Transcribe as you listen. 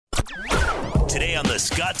Today on The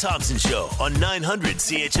Scott Thompson Show on 900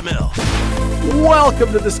 CHML.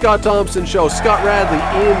 Welcome to The Scott Thompson Show. Scott Radley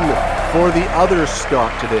in for the other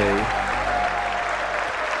Scott today.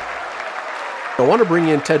 I want to bring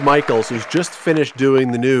in Ted Michaels, who's just finished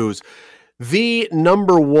doing the news. The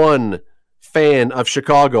number one fan of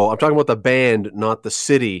Chicago. I'm talking about the band, not the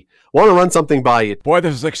city. I want to run something by you. Boy,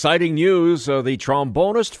 this is exciting news. The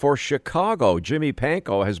trombonist for Chicago, Jimmy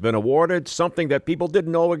Pankow, has been awarded something that people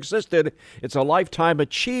didn't know existed. It's a Lifetime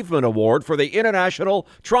Achievement Award for the International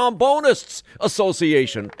Trombonists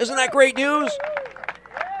Association. Isn't that great news?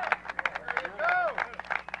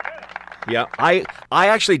 Yeah, I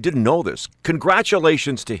actually didn't know this.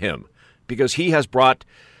 Congratulations to him, because he has brought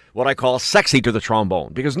what I call sexy to the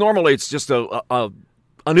trombone. Because normally it's just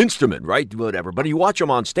an instrument, right? Whatever. But you watch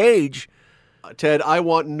him on stage. Ted, I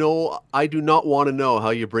do not want to know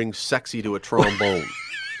how you bring sexy to a trombone.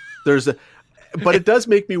 But it does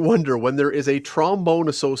make me wonder, when there is a Trombone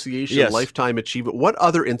Association Lifetime Achievement, what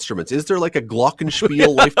other instruments? Is there like a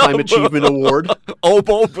Glockenspiel Lifetime Achievement Award?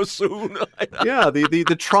 Oboe, bassoon. Yeah,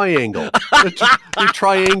 the triangle. The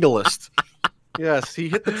triangulist. Yes, he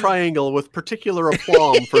hit the triangle with particular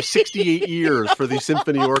aplomb for 68 years for the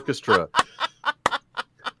symphony orchestra.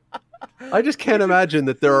 I just can't imagine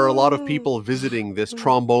that there are a lot of people visiting this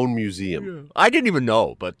trombone museum. I didn't even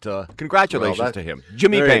know, but congratulations to him.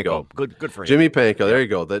 Jimmy Pankow. Good for him. Jimmy Pankow, there you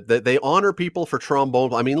go. They honor people for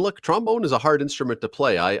trombone. I mean, look, trombone is a hard instrument to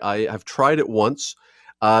play. I have tried it once.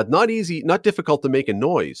 Not easy, not difficult to make a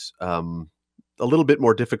noise. A little bit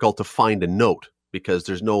more difficult to find a note, because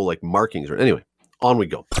there's no like markings. Anyway, on we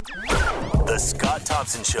go. The Scott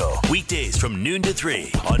Thompson Show, weekdays from noon to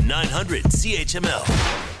 3 on 900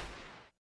 CHML.